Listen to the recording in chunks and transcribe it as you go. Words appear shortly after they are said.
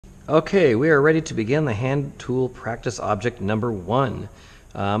Okay, we are ready to begin the hand tool practice object number 1.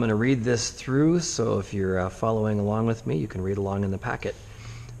 I'm going to read this through, so if you're following along with me, you can read along in the packet.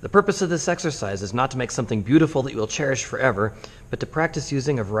 The purpose of this exercise is not to make something beautiful that you will cherish forever, but to practice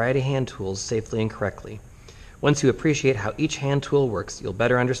using a variety of hand tools safely and correctly. Once you appreciate how each hand tool works, you'll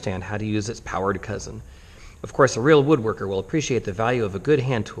better understand how to use its powered cousin. Of course, a real woodworker will appreciate the value of a good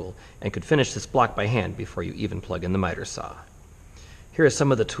hand tool and could finish this block by hand before you even plug in the miter saw. Here are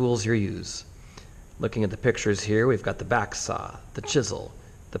some of the tools you use. Looking at the pictures here, we've got the back saw, the chisel,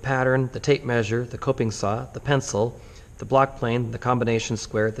 the pattern, the tape measure, the coping saw, the pencil, the block plane, the combination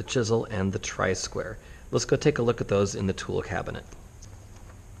square, the chisel, and the tri-square. Let's go take a look at those in the tool cabinet.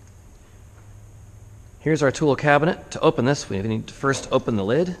 Here's our tool cabinet. To open this, we need to first open the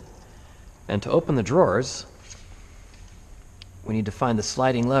lid. And to open the drawers, we need to find the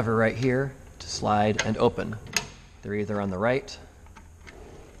sliding lever right here to slide and open. They're either on the right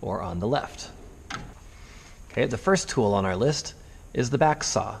or on the left. Okay, the first tool on our list is the back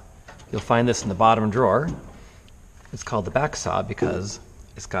saw. You'll find this in the bottom drawer. It's called the back saw because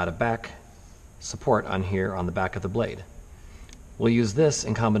it's got a back support on here on the back of the blade. We'll use this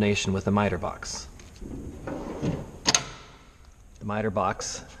in combination with the miter box. The miter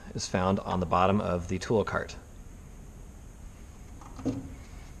box is found on the bottom of the tool cart.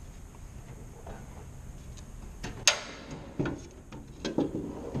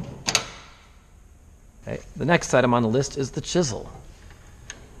 Okay, the next item on the list is the chisel.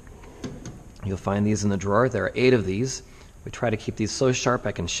 You'll find these in the drawer. There are 8 of these. We try to keep these so sharp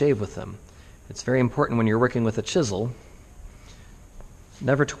I can shave with them. It's very important when you're working with a chisel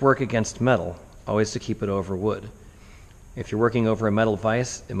never to work against metal, always to keep it over wood. If you're working over a metal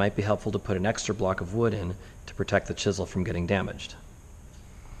vise, it might be helpful to put an extra block of wood in to protect the chisel from getting damaged.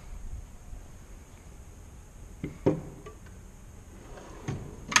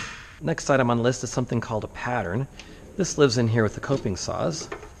 Next item on the list is something called a pattern. This lives in here with the coping saws.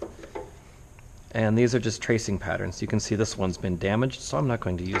 And these are just tracing patterns. You can see this one's been damaged, so I'm not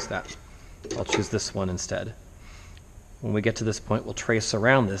going to use that. I'll choose this one instead. When we get to this point, we'll trace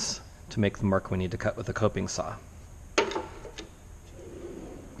around this to make the mark we need to cut with the coping saw.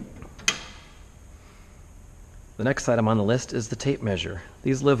 The next item on the list is the tape measure.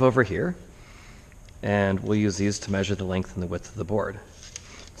 These live over here, and we'll use these to measure the length and the width of the board.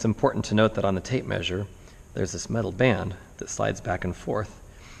 It's important to note that on the tape measure, there's this metal band that slides back and forth.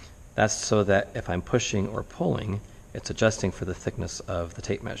 That's so that if I'm pushing or pulling, it's adjusting for the thickness of the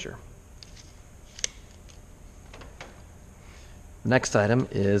tape measure. The next item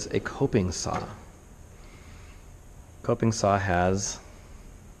is a coping saw. Coping saw has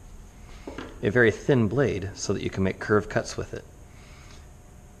a very thin blade so that you can make curved cuts with it.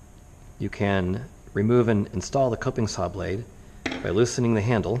 You can remove and install the coping saw blade by loosening the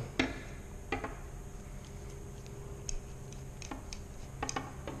handle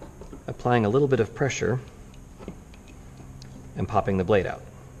applying a little bit of pressure and popping the blade out.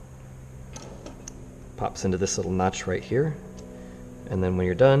 Pops into this little notch right here, and then when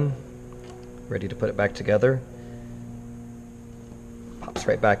you're done, ready to put it back together, pops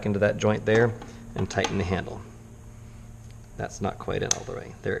right back into that joint there and tighten the handle. That's not quite in all the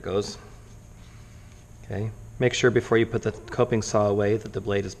way. There it goes. Okay. Make sure before you put the coping saw away that the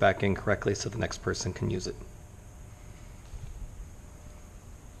blade is back in correctly so the next person can use it.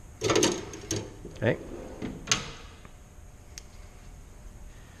 Okay.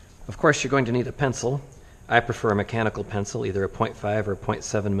 Of course, you're going to need a pencil. I prefer a mechanical pencil, either a 0.5 or a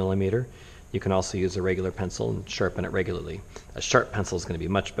 0.7 millimeter. You can also use a regular pencil and sharpen it regularly. A sharp pencil is going to be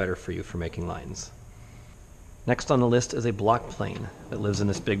much better for you for making lines. Next on the list is a block plane that lives in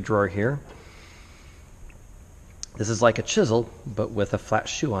this big drawer here. This is like a chisel, but with a flat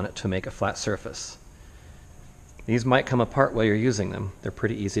shoe on it to make a flat surface. These might come apart while you're using them. They're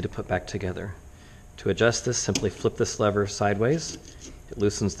pretty easy to put back together. To adjust this, simply flip this lever sideways. It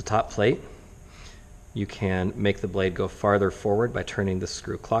loosens the top plate. You can make the blade go farther forward by turning the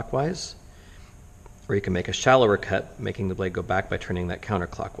screw clockwise, or you can make a shallower cut, making the blade go back by turning that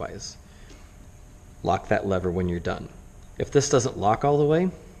counterclockwise. Lock that lever when you're done. If this doesn't lock all the way,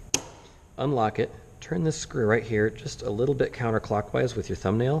 unlock it, turn this screw right here just a little bit counterclockwise with your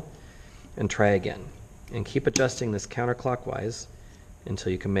thumbnail, and try again. And keep adjusting this counterclockwise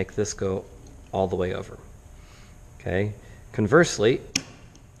until you can make this go all the way over. Okay. Conversely,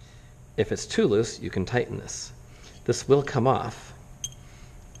 if it's too loose, you can tighten this. This will come off,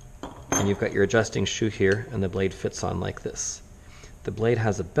 and you've got your adjusting shoe here, and the blade fits on like this. The blade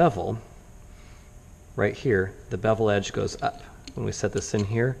has a bevel right here. The bevel edge goes up. When we set this in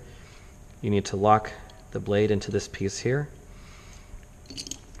here, you need to lock the blade into this piece here,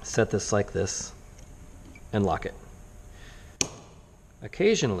 set this like this, and lock it.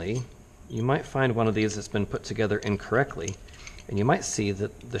 Occasionally, you might find one of these that's been put together incorrectly, and you might see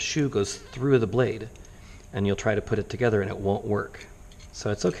that the shoe goes through the blade, and you'll try to put it together and it won't work. So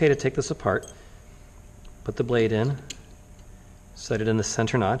it's okay to take this apart, put the blade in, set it in the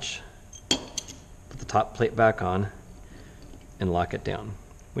center notch, put the top plate back on, and lock it down.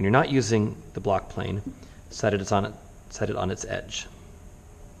 When you're not using the block plane, set it on its edge.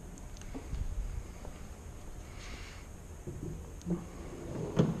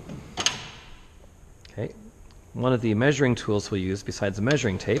 Okay. One of the measuring tools we'll use besides a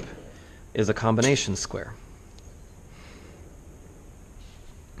measuring tape is a combination square.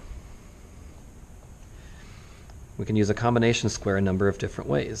 We can use a combination square a number of different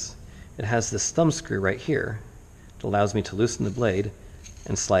ways. It has this thumb screw right here that allows me to loosen the blade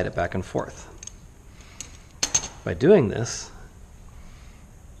and slide it back and forth. By doing this,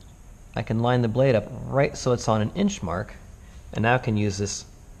 I can line the blade up right so it's on an inch mark, and now I can use this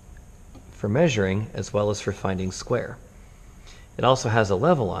for measuring as well as for finding square. It also has a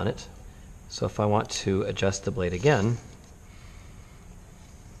level on it, so if I want to adjust the blade again,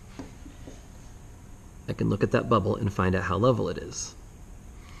 I can look at that bubble and find out how level it is.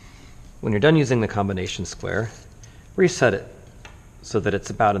 When you're done using the combination square, reset it so that it's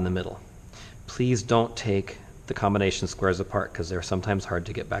about in the middle. Please don't take the combination squares apart because they're sometimes hard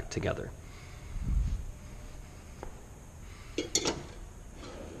to get back together.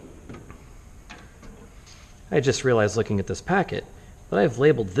 I just realized looking at this packet that I've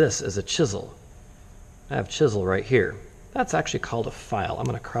labeled this as a chisel. I have chisel right here. That's actually called a file. I'm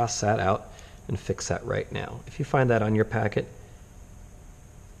going to cross that out and fix that right now. If you find that on your packet,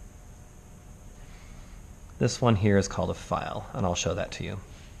 this one here is called a file, and I'll show that to you.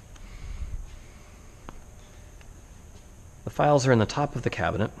 The files are in the top of the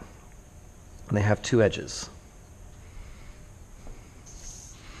cabinet, and they have two edges.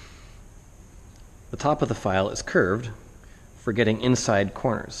 The top of the file is curved for getting inside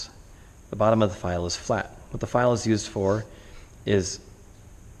corners. The bottom of the file is flat. What the file is used for is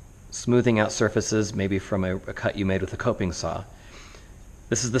smoothing out surfaces, maybe from a cut you made with a coping saw.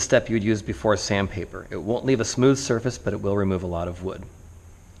 This is the step you would use before sandpaper. It won't leave a smooth surface, but it will remove a lot of wood.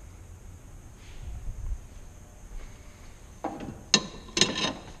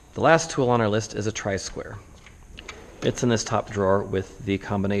 The last tool on our list is a tri-square. It's in this top drawer with the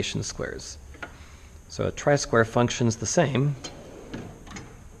combination squares. So a tri-square functions the same,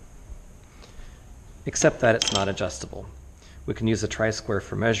 except that it's not adjustable. We can use a tri-square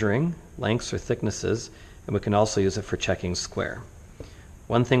for measuring lengths or thicknesses, and we can also use it for checking square.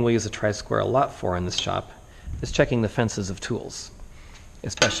 One thing we use a tri-square a lot for in this shop is checking the fences of tools,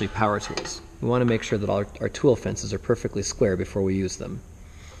 especially power tools. We want to make sure that our tool fences are perfectly square before we use them.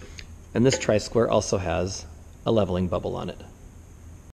 And this tri-square also has a leveling bubble on it.